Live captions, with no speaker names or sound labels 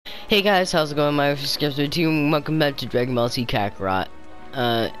Hey guys, how's it going? My name is Skipper2. Welcome back to Dragon Ball Z Kakarot.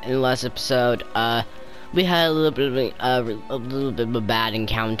 In the last episode, we had a little bit of a bad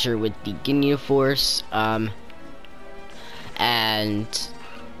encounter with the Ginyu Force, and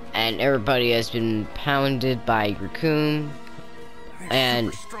everybody has been pounded by Raccoon,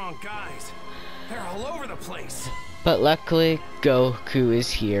 and super strong guys. They're all over the place. But luckily, Goku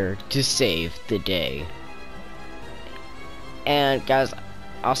is here to save the day. And guys,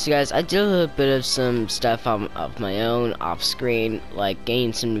 also guys, I did a little bit of some stuff of my own off screen, like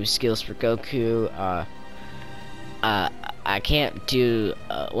gain some new skills for Goku. I can't do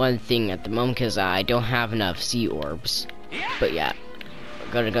one thing at the moment because I don't have enough Z orbs. But yeah,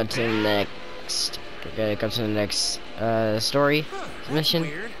 we're gonna go to the next. We're gonna go to the next story mission.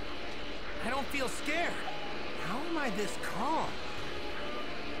 Weird. I don't feel scared. How am I this calm?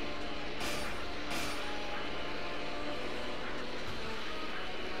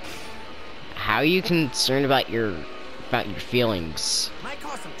 How are you concerned about your feelings? Might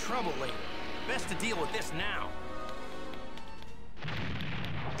cause some trouble later. Best to deal with this now.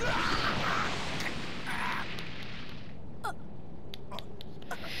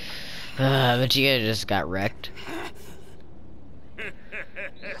 Vegeta just got wrecked. Well,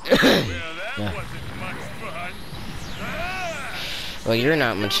 that wasn't much fun. Well, you're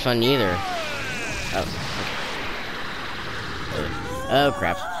not much fun either. Oh, okay. Oh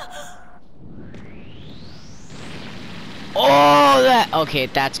crap. Oh, okay,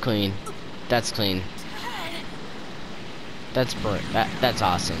 that's clean. That's clean. That's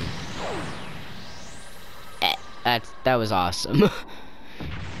awesome. That was awesome.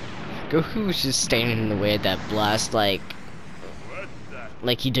 Goku was just standing in the way of that blast, like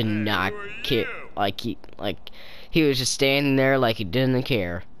he did not care. Like he was just standing there like he didn't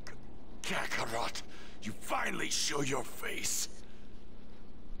care. Kakarot, you finally show your face.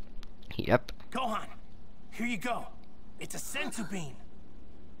 Yep. Gohan, here you go. It's a sensu bean.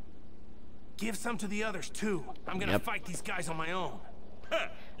 Give some to the others too. I'm gonna fight these guys on my own.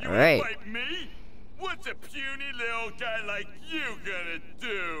 You All right. wanna fight me? What's a puny little guy like you gonna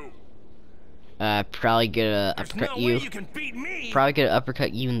do? Probably gonna There's uppercut no you. way you can beat me. Probably gonna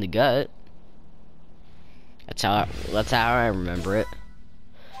uppercut you in the gut. That's how I remember it.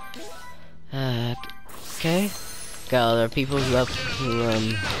 Okay. Got other people who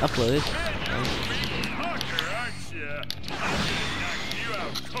uploaded. Hawker, aren't ya? I'm gonna knock you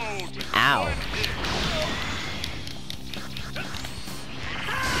out cold with Ow. one hit.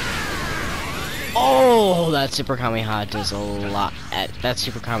 Oh, that Super Kamehameha does a lot. That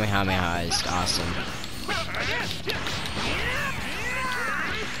Super Kamehameha is awesome.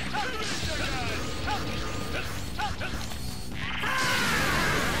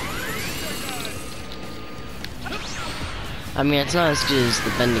 I mean, it's not as good as the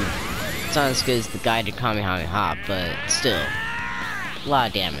bending. It's not as good as the guided Kamehameha, but still, a lot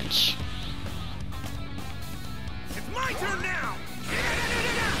of damage. It's my turn now.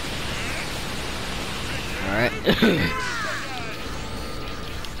 All right.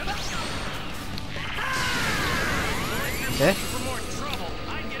 Okay. For more trouble,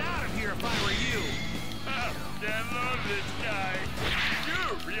 I'd get out of here if I were you. Can't love this guy.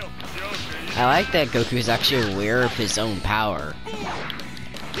 You're a real joker. I like that Goku's actually aware of his own power.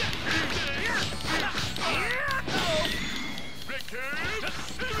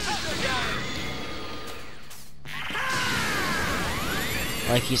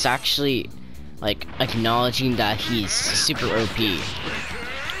 Like he's actually like acknowledging that he's super OP.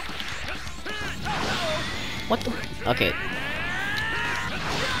 What the? Okay.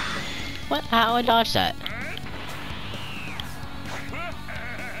 What? How I dodged that?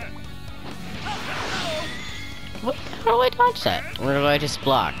 What? How do I dodge that? Or do I just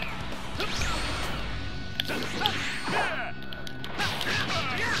block?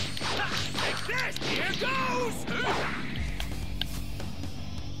 Here goes.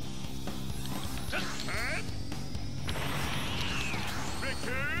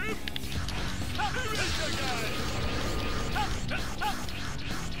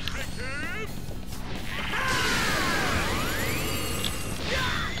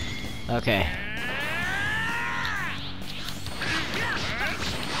 Okay.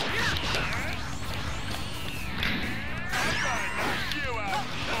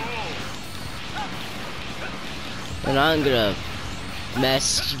 And I'm gonna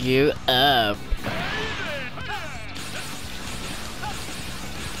mess you up.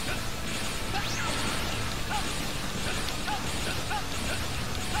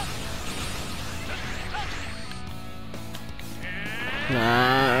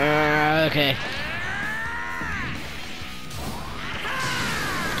 Okay.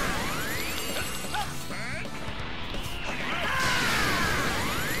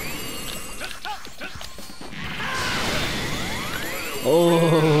 Oh,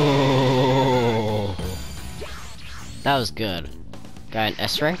 that was good. Got an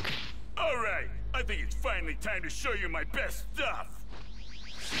S rank. Alright, I think it's finally time to show you my best stuff.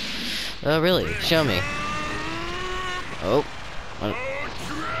 Oh, really? Show me. Oh. Ultra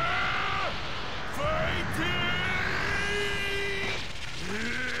fighting!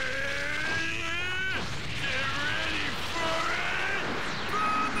 Get ready for it!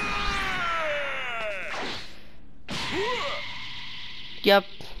 Yep.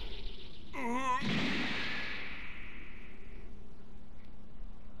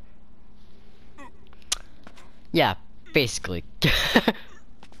 Yeah, basically.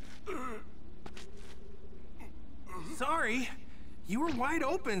 Sorry. You were wide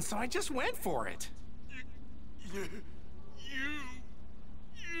open, so I just went for it. You...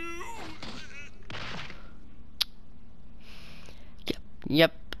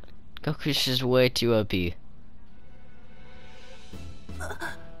 Yep. Goku's just way too OP.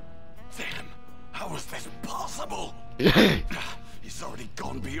 Damn, how is this possible? He's already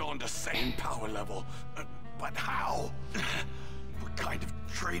gone beyond a sane power level. But how? What kind of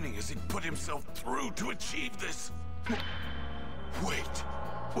training has he put himself through to achieve this? Wait,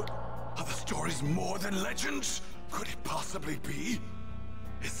 what? Are the stories more than legends? Could it possibly be?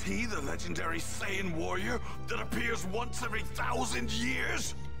 Is he the legendary Saiyan warrior that appears once every 1,000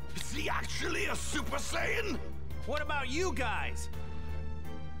 years? Is he actually a Super Saiyan? What about you guys?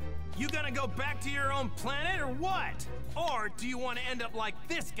 You gonna go back to your own planet or what? Or do you want to end up like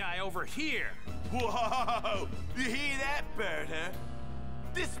this guy over here? Whoa! You hear that, bird, huh?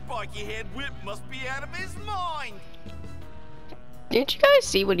 This spiky-head whip must be out of his mind! Didn't you guys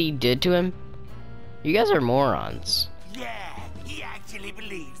see what he did to him? You guys are morons. Yeah, he actually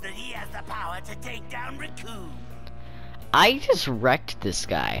believes that he has the power to take down Raccoon. I just wrecked this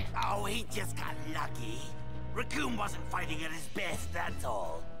guy. Oh, he just got lucky. Raccoon wasn't fighting at his best, that's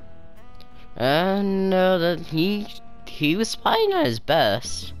all. No, that he was fighting at his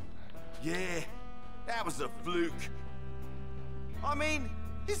best. Yeah, that was a fluke. I mean,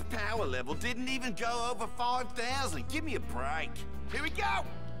 his power level didn't even go over 5,000. Give me a break. Here we go!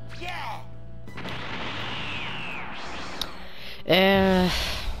 Yeah!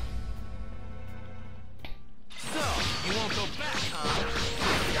 So, you won't go back, huh?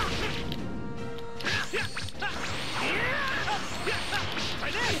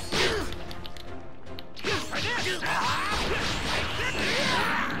 Try this! Try this!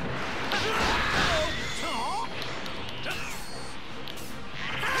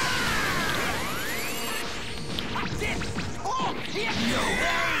 No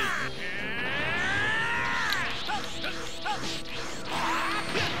way!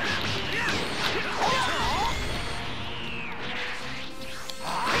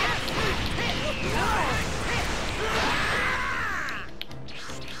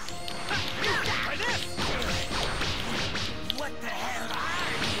 What the hell?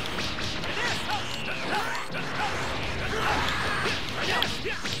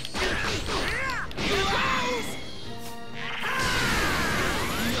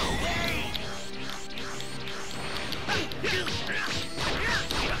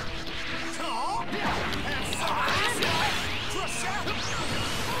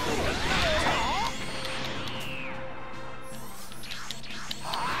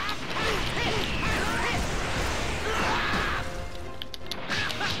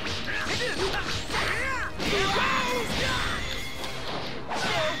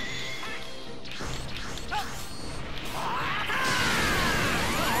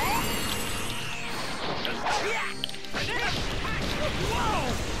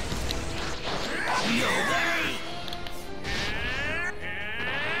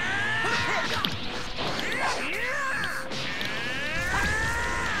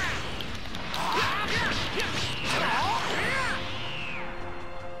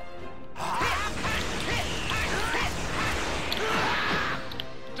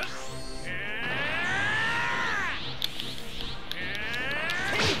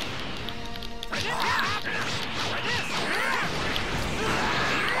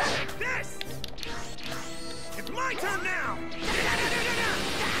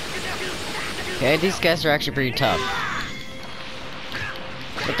 Okay, these guys are actually pretty tough.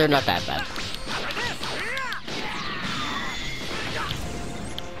 But they're not that bad.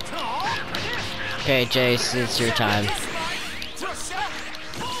 Okay, Jace, it's your time.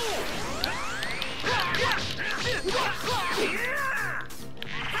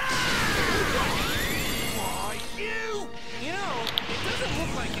 You know, it doesn't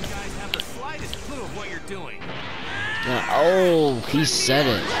look like you guys have the slightest clue of what you're doing. Oh, he said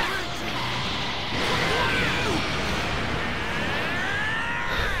it.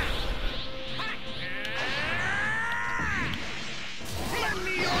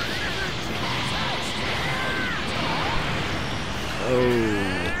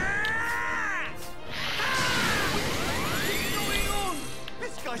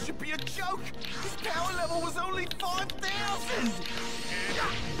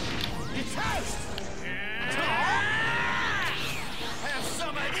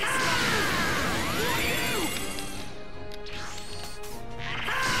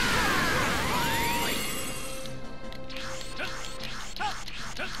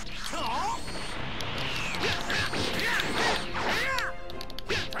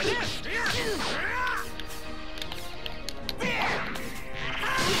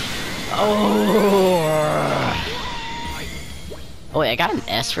 I got an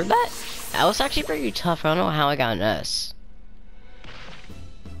S for that? That was actually pretty tough. I don't know how I got an S.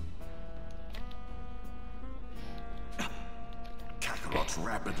 Kakarot's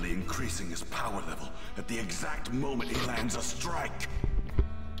rapidly increasing his power level at the exact moment he lands a strike.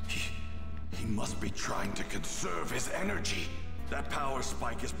 He must be trying to conserve his energy. That power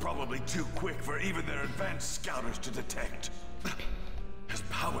spike is probably too quick for even their advanced scouters to detect. His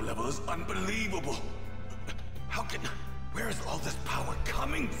power level is unbelievable. How can... Where is all this power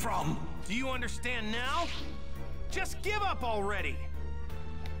coming from? Do you understand now? Just give up already!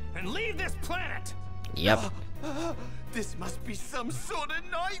 And leave this planet! Yep. This must be some sort of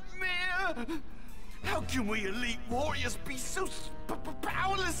nightmare! How can we elite warriors be so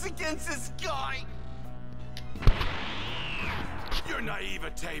powerless against this guy? Your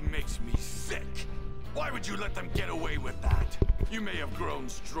naivete makes me sick. Why would you let them get away with that? You may have grown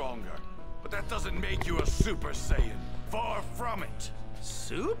stronger, but that doesn't make you a Super Saiyan. Far from it.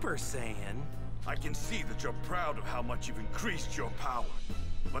 Super Saiyan? I can see that you're proud of how much you've increased your power,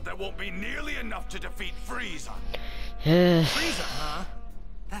 but that won't be nearly enough to defeat Frieza. Frieza, huh?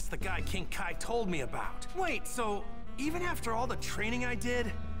 That's the guy King Kai told me about. Wait, so even after all the training I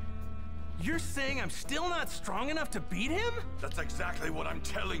did, you're saying I'm still not strong enough to beat him? That's exactly what I'm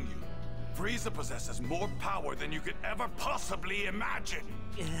telling you. Frieza possesses more power than you could ever possibly imagine.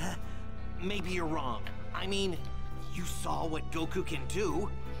 Maybe you're wrong. I mean, you saw what Goku can do,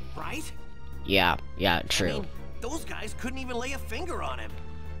 right? Yeah, true. I mean, those guys couldn't even lay a finger on him.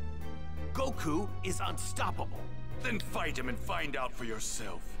 Goku is unstoppable. Then fight him and find out for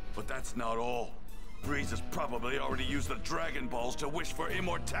yourself. But that's not all. Frieza's probably already used the Dragon Balls to wish for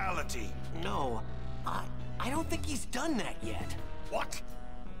immortality. No, I don't think he's done that yet. What?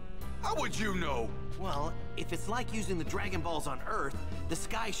 How would you know? Well, if it's like using the Dragon Balls on Earth, the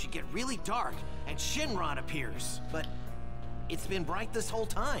sky should get really dark and Shenron appears. But it's been bright this whole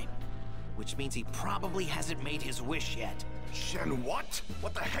time, which means he probably hasn't made his wish yet. Shen what?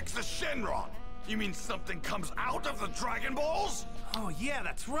 What the heck's a Shenron? You mean something comes out of the Dragon Balls? Oh yeah,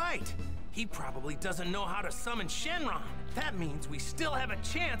 that's right. He probably doesn't know how to summon Shenron. That means we still have a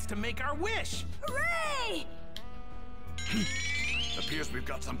chance to make our wish. Hooray! Appears we've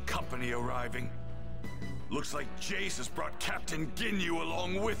got some company arriving. Looks like Jace has brought Captain Ginyu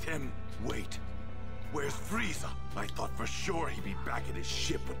along with him. Wait, where's Frieza? I thought for sure he'd be back at his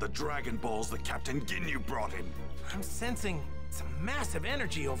ship with the Dragon Balls that Captain Ginyu brought him. I'm sensing some massive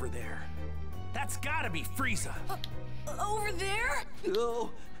energy over there. That's gotta be Frieza. Over there?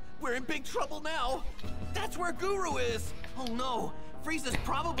 Oh, we're in big trouble now. That's where Guru is. Oh no, Frieza's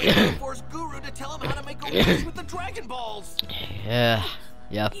probably gonna force Guru to tell him how to make a wish with the Dragon Balls. Yeah.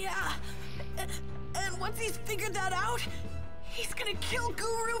 Yeah. And once he's figured that out, he's gonna kill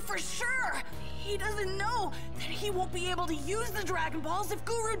Guru for sure. He doesn't know that he won't be able to use the Dragon Balls if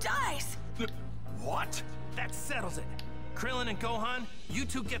Guru dies. What? That settles it. Krillin and Gohan, you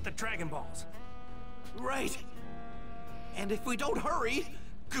two get the Dragon Balls. Right. And if we don't hurry,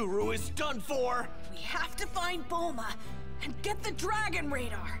 Guru is done for. We have to find Bulma and get the Dragon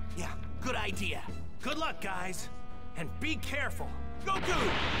Radar. Yeah, good idea. Good luck, guys. And be careful. Goku,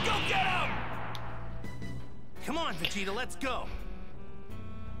 go get him! Come on, Vegeta, let's go.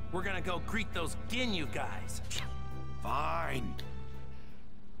 We're gonna go greet those Ginyu guys. Fine.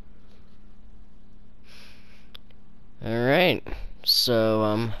 Alright.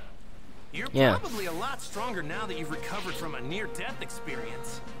 So, You're yeah. probably a lot stronger now that you've recovered from a near-death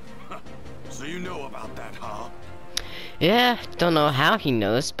experience. So you know about that, huh? Yeah, don't know how he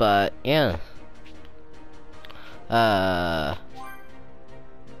knows, but yeah.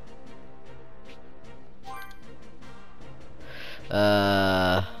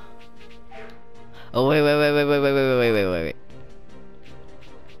 Oh, wait.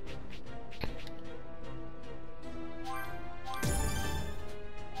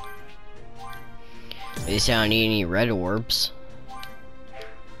 At least I don't need any red orbs.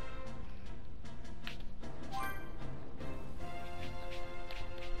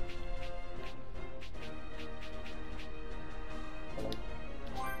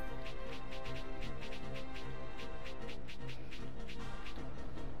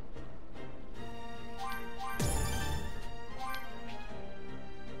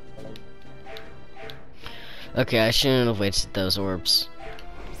 Okay, I shouldn't have wasted those orbs.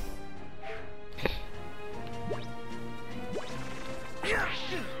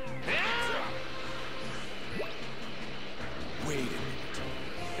 Wait a minute.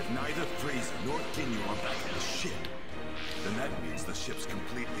 If neither Frieza nor Ginyu are back at the ship, then that means the ship's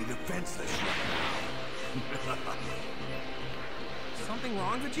completely defenseless right now. Something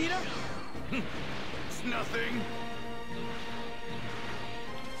wrong, Vegeta? It's nothing.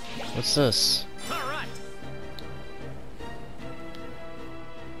 What's this? All right.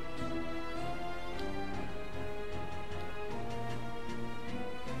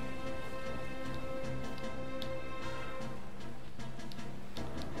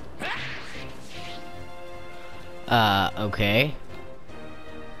 Okay.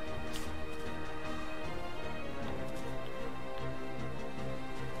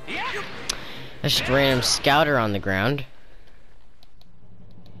 There's just a random scouter on the ground.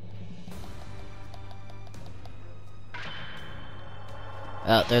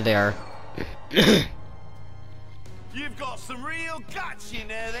 Oh, there they are. You've got some real guts, you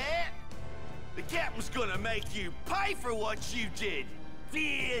know that? The captain's gonna make you pay for what you did.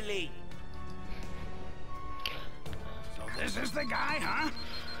 Really. So this is the guy, huh?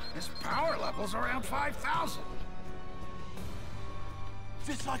 His power level's around 5,000.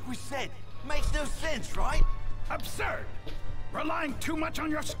 Just like we said. Makes no sense, right? Absurd! Relying too much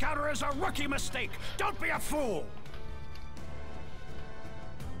on your scouter is a rookie mistake. Don't be a fool!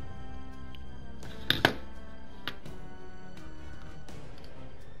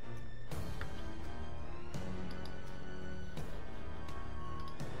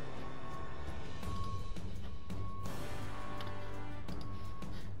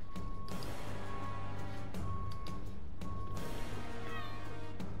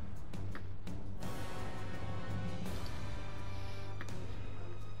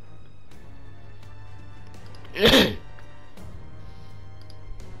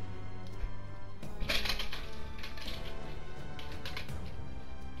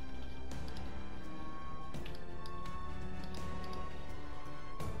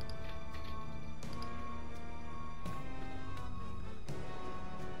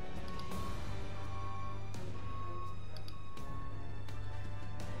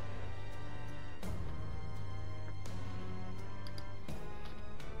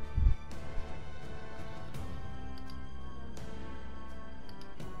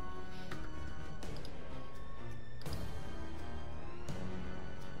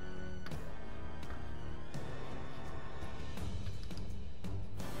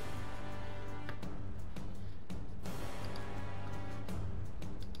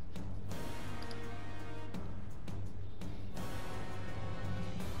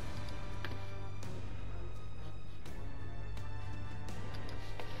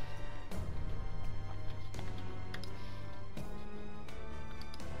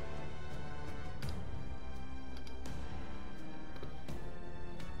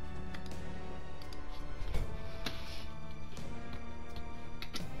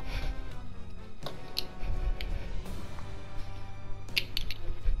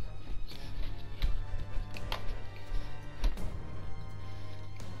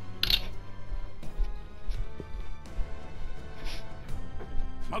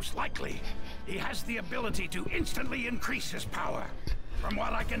 Most likely, he has the ability to instantly increase his power. From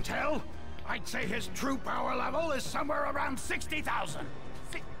what I can tell, I'd say his true power level is somewhere around 60,000.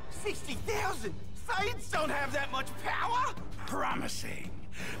 60,000? Saiyans don't have that much power! Promising.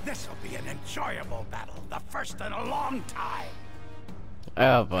 This'll be an enjoyable battle, the first in a long time.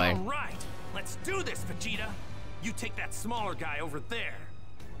 Oh boy. All right, let's do this, Vegeta. You take that smaller guy over there.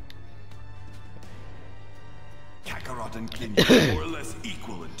 Kakarot and King are more or less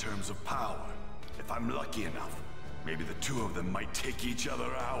equal in terms of power. If I'm lucky enough, maybe the two of them might take each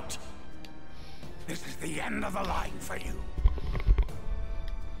other out. This is the end of the line for you.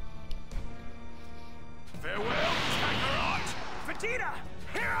 Farewell, Kakarot! Vegeta,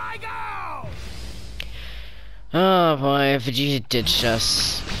 here I go! Oh boy, Vegeta ditched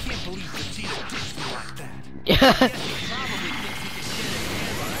us. I can't believe Vegeta ditched me like that. Yeah. I guess he probably thinks he can get his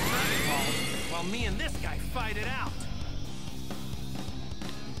hands on the Dragon Balls while me and this guy fight it out.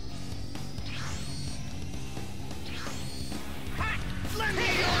 Ha! Lend me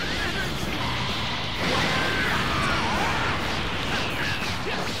your energy!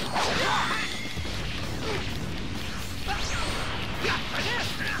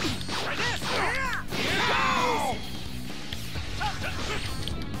 Try this!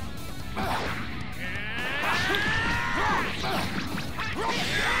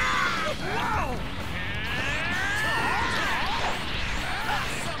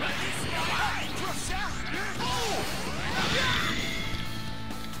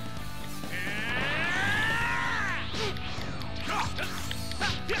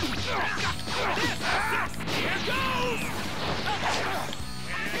 Here goes!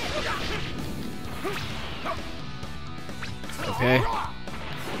 Okay.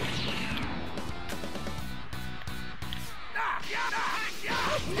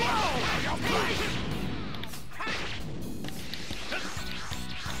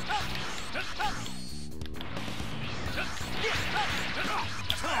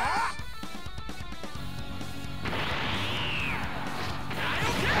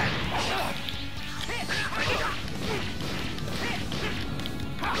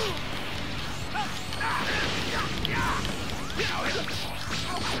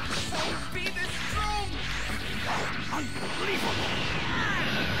 Be this strong! Unbelievable!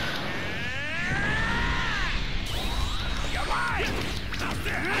 You're mine!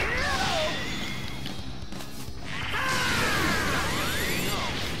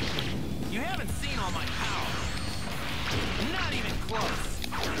 You haven't seen all my power. Not even close.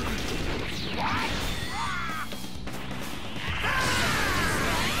 What?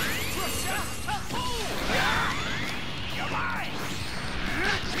 You're mine!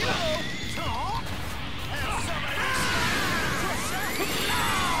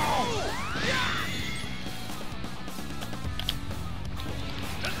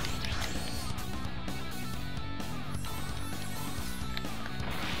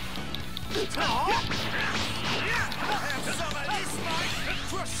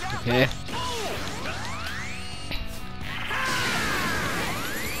 Okay.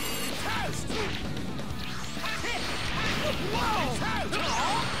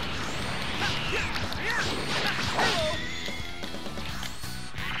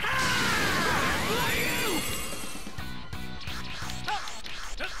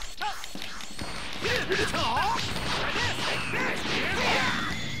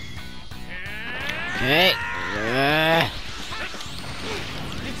 Okay.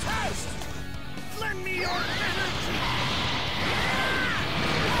 Lend me your energy!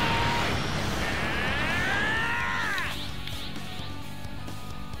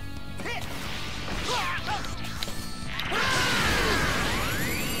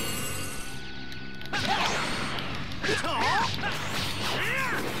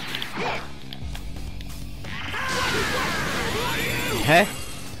 Okay.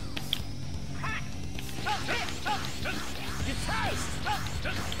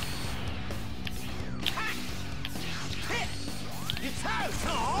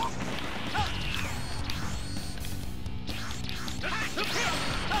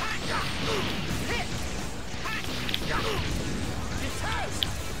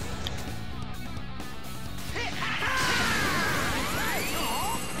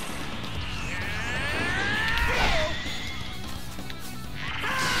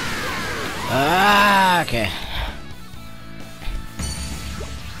 Okay.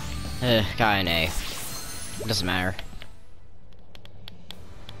 Got an A. Doesn't matter.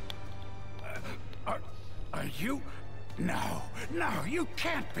 Are you? No, you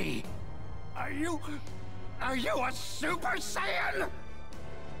can't be. Are you a Super Saiyan?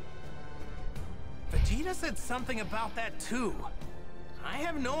 Vegeta said something about that too. I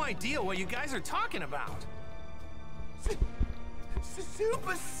have no idea what you guys are talking about.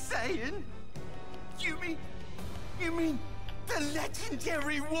 Super Saiyan? You mean the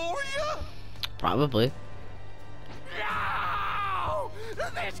legendary warrior? Probably. No!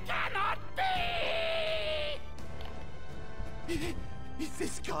 This cannot be! Is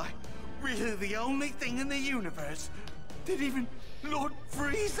this guy really the only thing in the universe that even Lord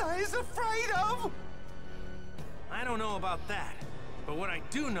Frieza is afraid of? I don't know about that, but what I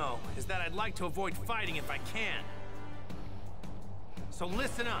do know is that I'd like to avoid fighting if I can. So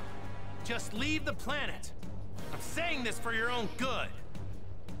listen up. Just leave the planet. I'm saying this for your own good.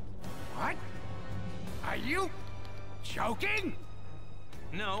 What? Are you joking?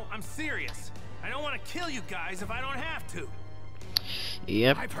 No, I'm serious. I don't want to kill you guys if I don't have to.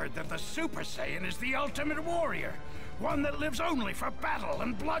 Yep. I've heard that the Super Saiyan is the ultimate warrior, one that lives only for battle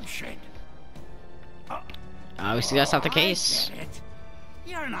and bloodshed. Obviously, that's not the case. I get it.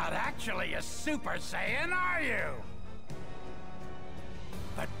 You're not actually a Super Saiyan, are you?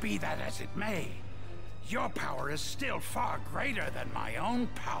 But be that as it may, your power is still far greater than my own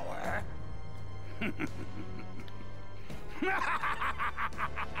power.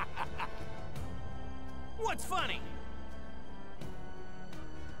 What's funny?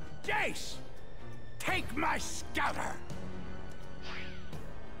 Jace, take my scouter.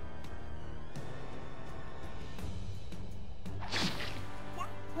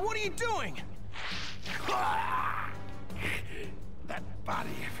 What are you doing? That body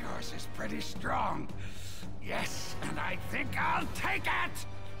of yours is pretty strong. Yes, and I think I'll take it.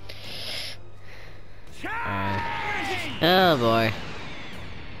 Charge! Oh boy.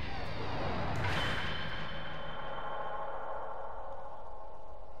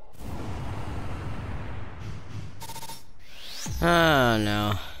 Oh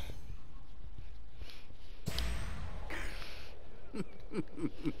no.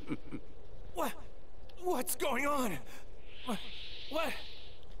 What's going on?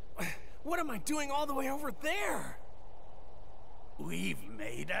 What am I doing all the way over there? We've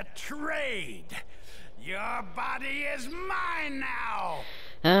made a trade. Your body is mine now.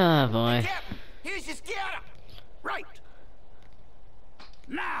 Oh boy. Captain, here's your scatter. Right.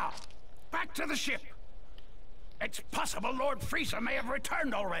 Now, back to the ship. It's possible Lord Frieza may have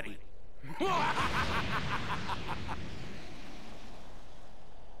returned already.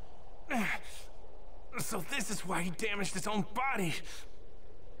 So this is why he damaged his own body.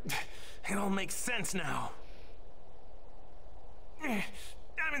 It all makes sense now. I'm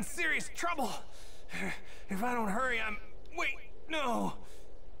in serious trouble. If I don't hurry, wait, no.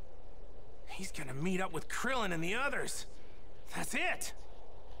 He's gonna meet up with Krillin and the others. That's it.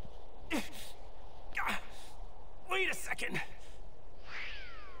 Wait a second.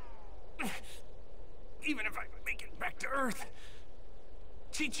 Even if I make it back to Earth,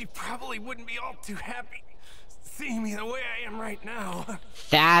 Chi-Chi probably wouldn't be all too happy seeing me the way I am right now.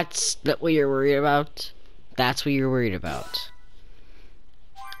 That's what you're worried about? That's what you're worried about.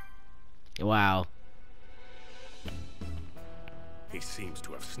 Wow. He seems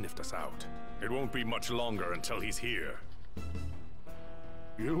to have sniffed us out. It won't be much longer until he's here.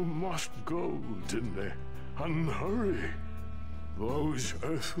 You must go, Dinley, and hurry. Those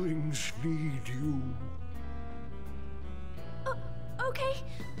Earthlings need you. Okay,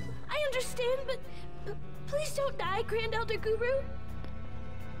 I understand, but please don't die, Grand Elder Guru.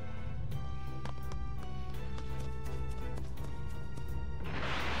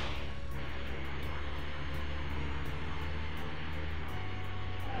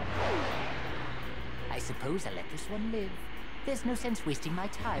 I suppose I'll let this one live. There's no sense wasting my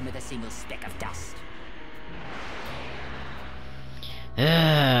time with a single speck of dust.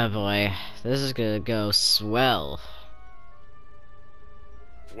 Ah, boy. This is gonna go swell.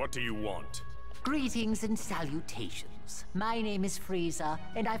 What do you want? Greetings and salutations. My name is Frieza,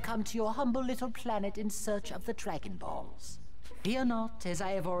 and I've come to your humble little planet in search of the Dragon Balls. Fear not, as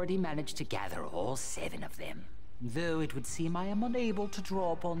I have already managed to gather all 7 of them. Though it would seem I am unable to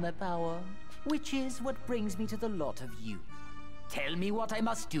draw upon their power, which is what brings me to the lot of you. Tell me what I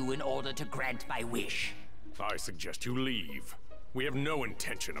must do in order to grant my wish. I suggest you leave. We have no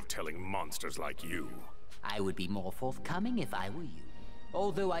intention of telling monsters like you. I would be more forthcoming if I were you.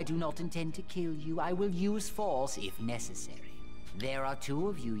 Although I do not intend to kill you, I will use force if necessary. There are 2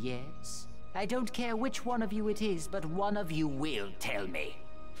 of you, yes? I don't care which one of you it is, but one of you will tell me.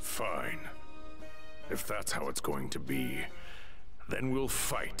 Fine. If that's how it's going to be, then we'll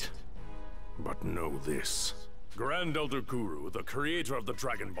fight. But know this. Grand Elder Guru, the creator of the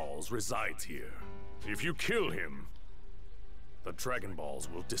Dragon Balls, resides here. If you kill him, the Dragon Balls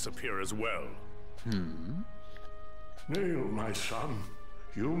will disappear as well. Nail, my son.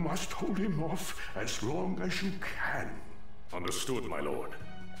 You must hold him off as long as you can. Understood, my lord.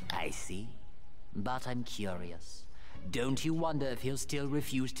 I see. But I'm curious. Don't you wonder if he'll still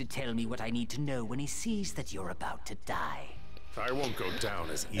refuse to tell me what I need to know when he sees that you're about to die? I won't go down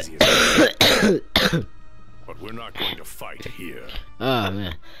as easy as that. But we're not going to fight here. Oh,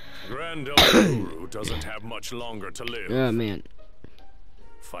 man. Grand Elder Guru doesn't have much longer to live. Oh, man.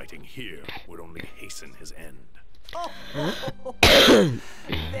 Fighting here would only hasten his end.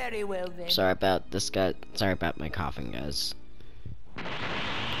 Very well then. Sorry about this, guy. Sorry about my coughing, guys.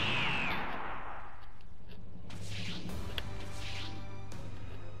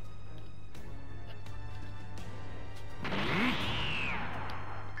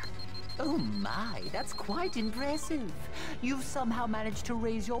 Oh my, that's quite impressive. You've somehow managed to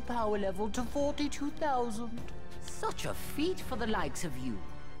raise your power level to 42,000. Such a feat for the likes of you.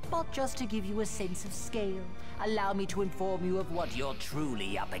 But just to give you a sense of scale, allow me to inform you of what you're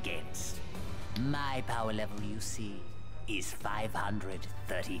truly up against. My power level, you see, is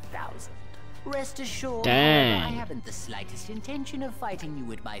 530,000. Rest assured, Dang. however, I haven't the slightest intention of fighting you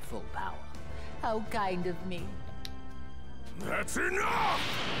at my full power. How kind of me. That's enough!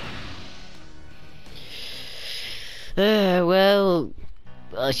 Well,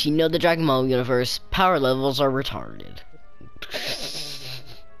 you know the Dragon Ball universe, power levels are retarded.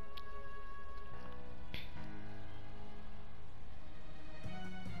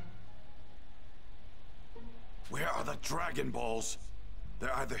 Where are the Dragon Balls?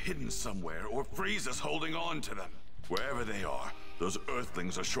 They're either hidden somewhere, or Frieza's holding on to them. Wherever they are, those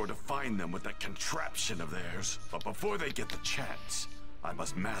Earthlings are sure to find them with that contraption of theirs. But before they get the chance, I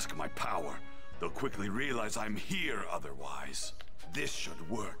must mask my power. They'll quickly realize I'm here otherwise. This should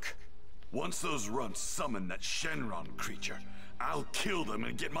work. Once those runts summon that Shenron creature, I'll kill them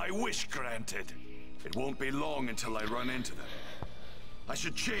and get my wish granted. It won't be long until I run into them. I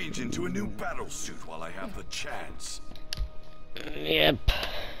should change into a new battle suit while I have the chance. Yep.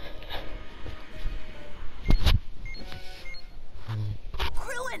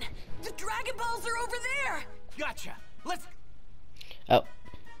 Krillin, the Dragon Balls are over there. Gotcha. Let's. Oh.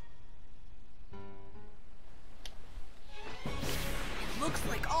 It looks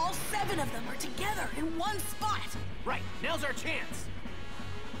like all 7 of them are together in one spot. Right. Now's our chance.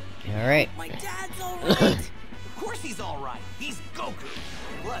 All right. My dad's all right. Of course he's all right. He's Goku.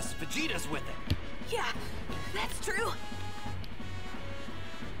 Plus, Vegeta's with him. Yeah, that's true.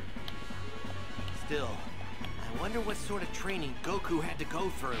 Still, I wonder what sort of training Goku had to go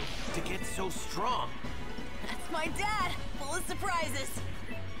through to get so strong. That's my dad, full of surprises.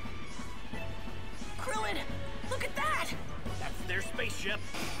 Krillin, look at that! That's their spaceship.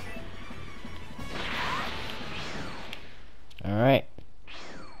 All right.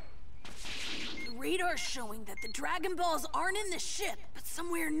 The radar's showing that the Dragon Balls aren't in the ship, but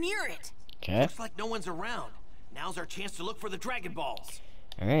somewhere near it. Okay. Looks like no one's around. Now's our chance to look for the Dragon Balls.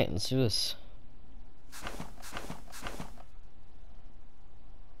 All right. Let's do this.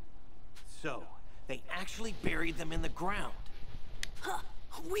 So, they actually buried them in the ground. Huh,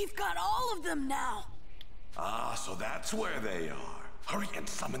 we've got all of them now. Ah, so that's where they are. Hurry and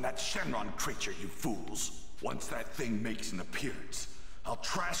summon that Shenron creature, you fools. Once that thing makes an appearance, I'll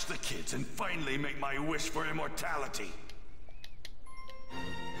trash the kids and finally make my wish for immortality.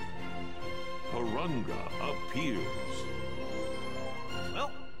 Harunga appears.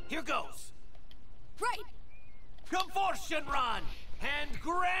 Well, here goes. Right. Come forth, Shenron, and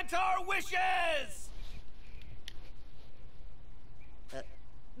grant our wishes!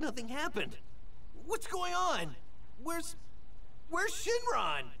 Nothing happened. What's going on? Where's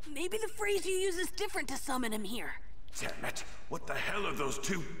Shenron? Maybe the phrase you use is different to summon him here. Damn it, what the hell are those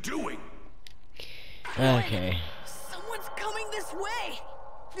two doing? Okay. Someone's coming this way.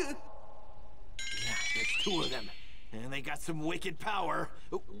 Yeah, there's 2 of them. And they got some wicked power.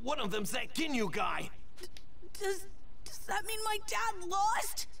 One of them's that Ginyu guy. Does that mean my dad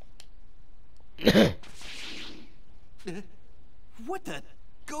lost? What the?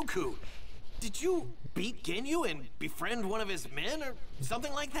 Goku, did you beat Ginyu and befriend one of his men or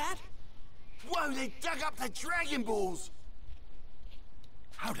something like that? Whoa, they dug up the Dragon Balls!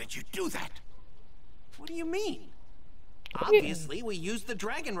 How did you do that? What do you mean? Obviously, we used the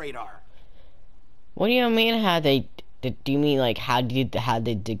Dragon Radar. What do you mean? How they? Do you mean like how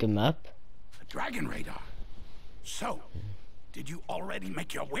they dig him up? A Dragon Radar. So, did you already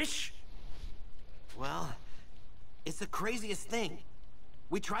make your wish? Well, it's the craziest thing.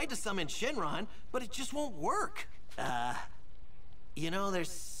 We tried to summon Shenron, but it just won't work. You know,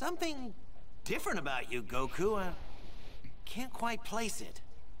 there's something different about you, Goku. I can't quite place it.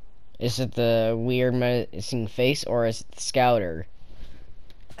 Is it the weird missing face or is it the scouter?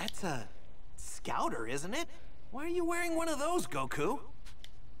 That's a scouter, isn't it? Why are you wearing one of those, Goku?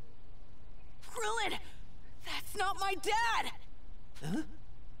 Krillin, that's not my dad. Huh?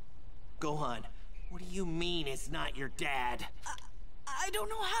 Gohan, what do you mean it's not your dad? I don't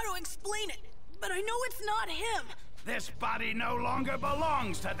know how to explain it, but I know it's not him. This body no longer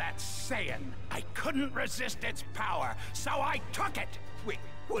belongs to that Saiyan. I couldn't resist its power, so I took it. Wait,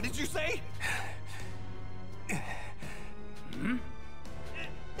 what did you say? Hmm?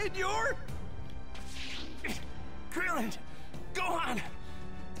 And you're... Krillin, Gohan,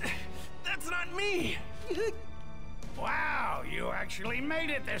 that's not me. Wow, you actually made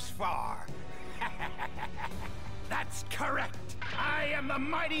it this far. That's correct. I am the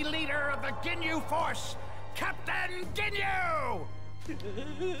mighty leader of the Ginyu Force, Captain Ginyu!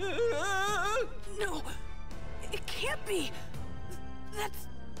 No, it can't be. That's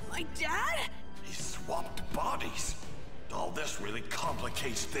my dad? He swapped bodies. All this really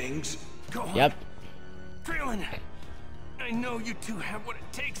complicates things. Gohan. Yep. Krillin, I know you two have what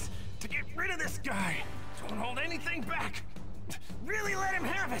it takes to get rid of this guy. Don't hold anything back. Really let him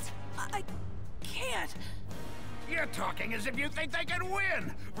have it. I can't. You're talking as if you think they can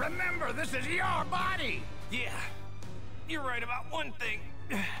win. Remember, this is your body. Yeah, you're right about one thing.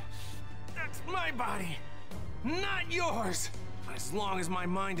 That's my body, not yours. As long as my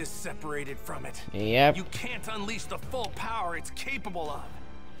mind is separated from it. Yep. You can't unleash the full power it's capable of.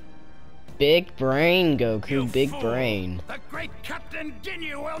 Big brain, Goku. You Big fool. brain. The great Captain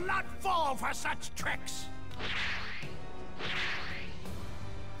Ginyu will not fall for such tricks.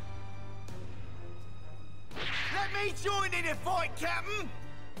 Let me join in the fight, Captain!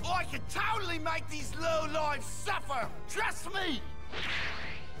 I can totally make these low-lives suffer! Trust me!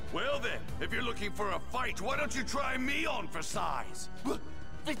 Well then, if you're looking for a fight, why don't you try me on for size?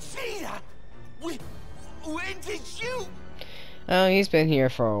 Vegeta? When did you... Oh, he's been here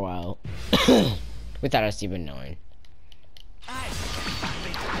for a while. Without us even knowing.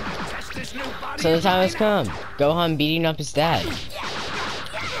 So the time has come. Gohan beating up his dad.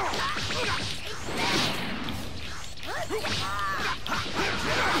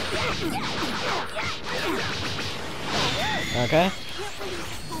 Okay.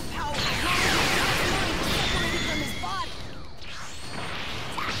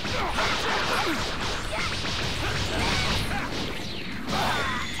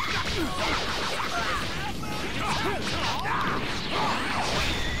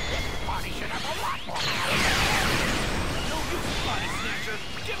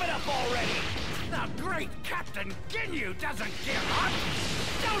 Give it up already! The great Captain Ginyu doesn't give up!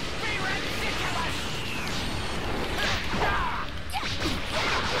 Don't be ridiculous! No!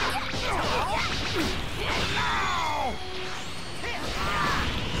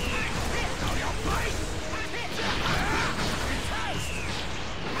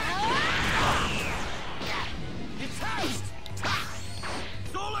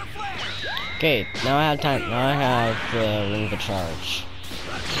 Okay, now I have time. Now I have the ring of charge.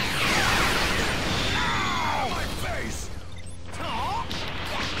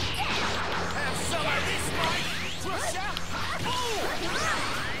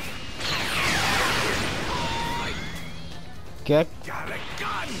 Good. Got a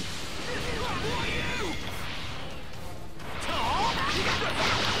gun!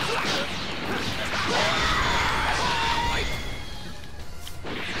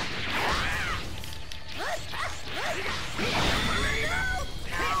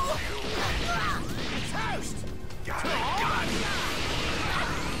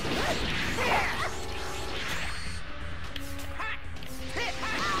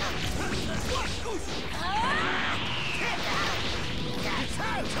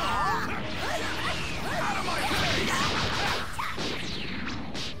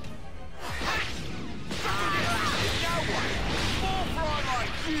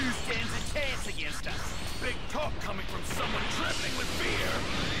 Big talk coming from someone trembling with fear.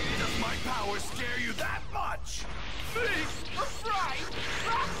 Does my power scare you that much? Me? Afraid?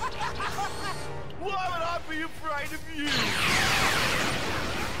 Why would I be afraid of you?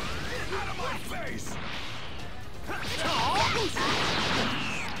 Out of my face!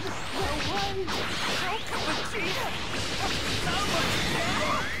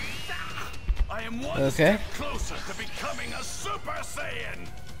 I am one step closer to becoming a Super Saiyan!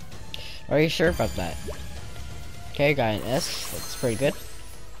 Are you sure about that? Okay, got an S. That's pretty good.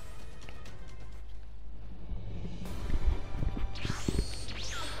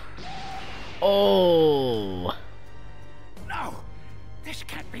 Oh! No! This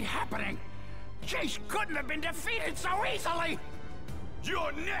can't be happening! Jace couldn't have been defeated so easily!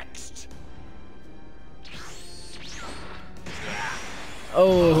 You're next!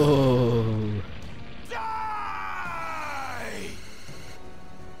 Oh!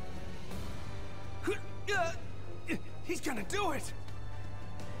 He's gonna do it!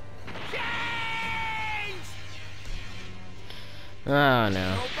 Oh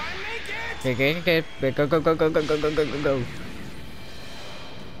no. Okay, go, go, go, go, go, go, go, go, go, go.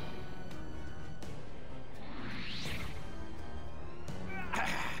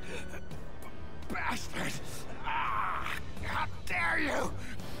 Bastard! How dare you!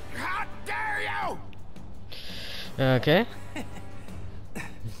 How dare you! Okay.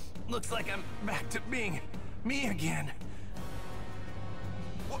 Looks like I'm back to being me again.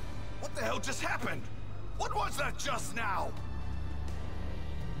 What the hell just happened? What was that just now?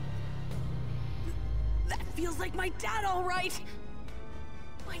 That feels like my dad, all right.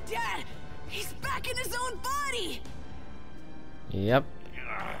 My dad, he's back in his own body. Yep.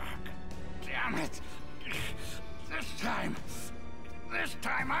 Damn it! This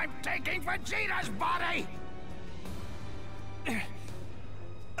time I'm taking Vegeta's body!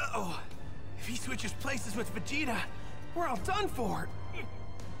 Uh-oh. If he switches places with Vegeta, we're all done for.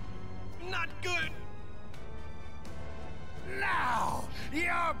 Not good. No!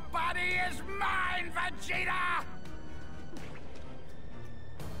 Your body is mine, Vegeta!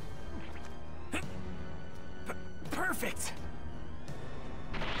 Perfect.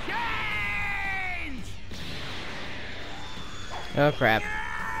 Change! Oh crap.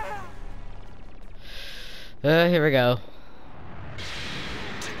 Here we go.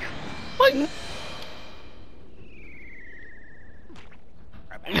 What?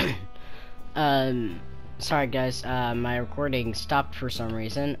 Sorry guys, my recording stopped for some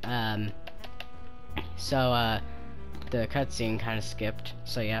reason. So the cutscene kind of skipped.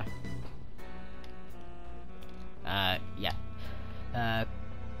 So yeah. Tell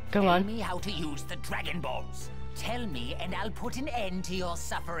Come on. me how to use the Dragon Balls. Tell me and I'll put an end to your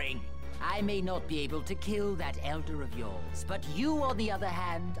suffering. I may not be able to kill that elder of yours, but you, on the other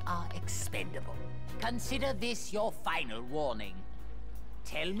hand, are expendable. Consider this your final warning.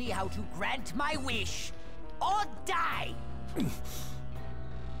 Tell me how to grant my wish, or die!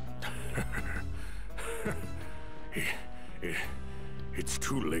 It's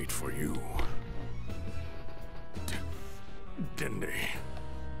too late for you. Dende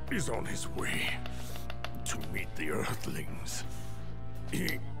is on his way to meet the Earthlings.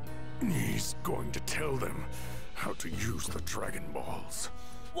 He's going to tell them how to use the Dragon Balls.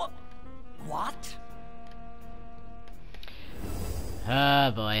 What? What?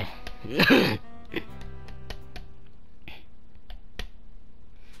 Oh boy. There's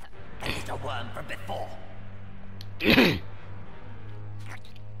a worm from before.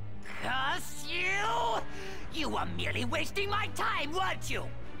 Curse you! You were merely wasting my time, weren't you?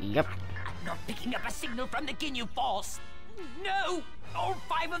 Yep. I'm not picking up a signal from the Ginyu Force. No! All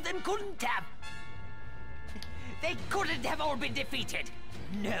 5 of them couldn't have. They couldn't have all been defeated.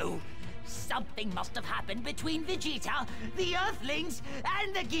 No. Something must have happened between Vegeta, the Earthlings,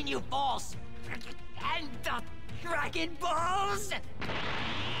 and the Ginyu Force. And the Dragon Balls!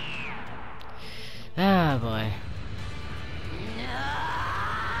 Oh boy. No!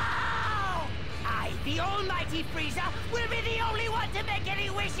 I, the almighty Frieza, will be the only one to make any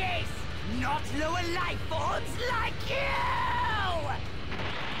wishes! Not lower life forms like you!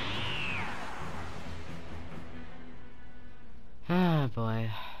 Oh boy.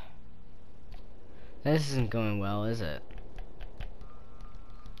 This isn't going well, is it?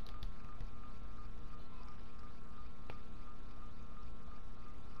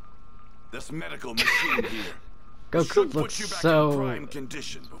 This medical machine here Goku should looks put you back so. in prime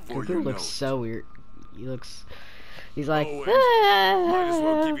condition before Goku you know looks it. so weird. He looks. He's like. Oh, and might as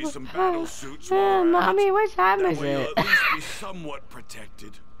well give you some battle suits while we're at Mommy, it. what time That is way it? you'll at least be somewhat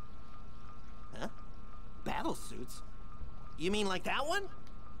protected. Huh? Battle suits? You mean like that one?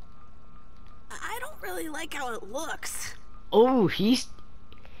 I don't really like how it looks. Oh, he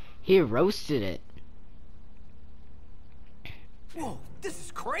roasted it. Whoa, this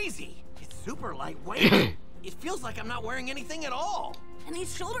is crazy. It's super lightweight. It feels like I'm not wearing anything at all. And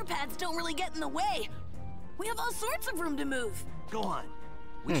these shoulder pads don't really get in the way. We have all sorts of room to move. Go on.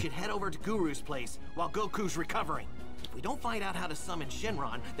 We should head over to Guru's place while Goku's recovering. If we don't find out how to summon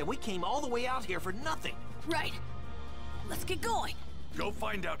Shenron, then we came all the way out here for nothing. Right. Let's get going. Go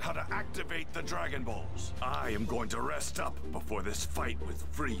find out how to activate the Dragon Balls. I am going to rest up before this fight with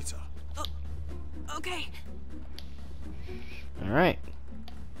Frieza. Okay. Alright.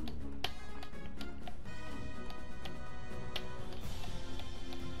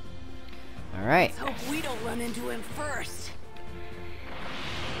 Alright. Let's hope we don't run into him first.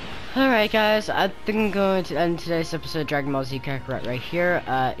 Alright guys, I think I'm going to end today's episode of Dragon Ball Z Kakarot right here.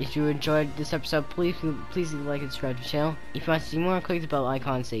 If you enjoyed this episode, please leave a like and subscribe to the channel. If you want to see more, click the bell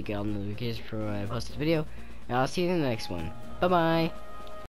icon so you get all the notifications for when I post the video. And I'll see you in the next one. Bye bye!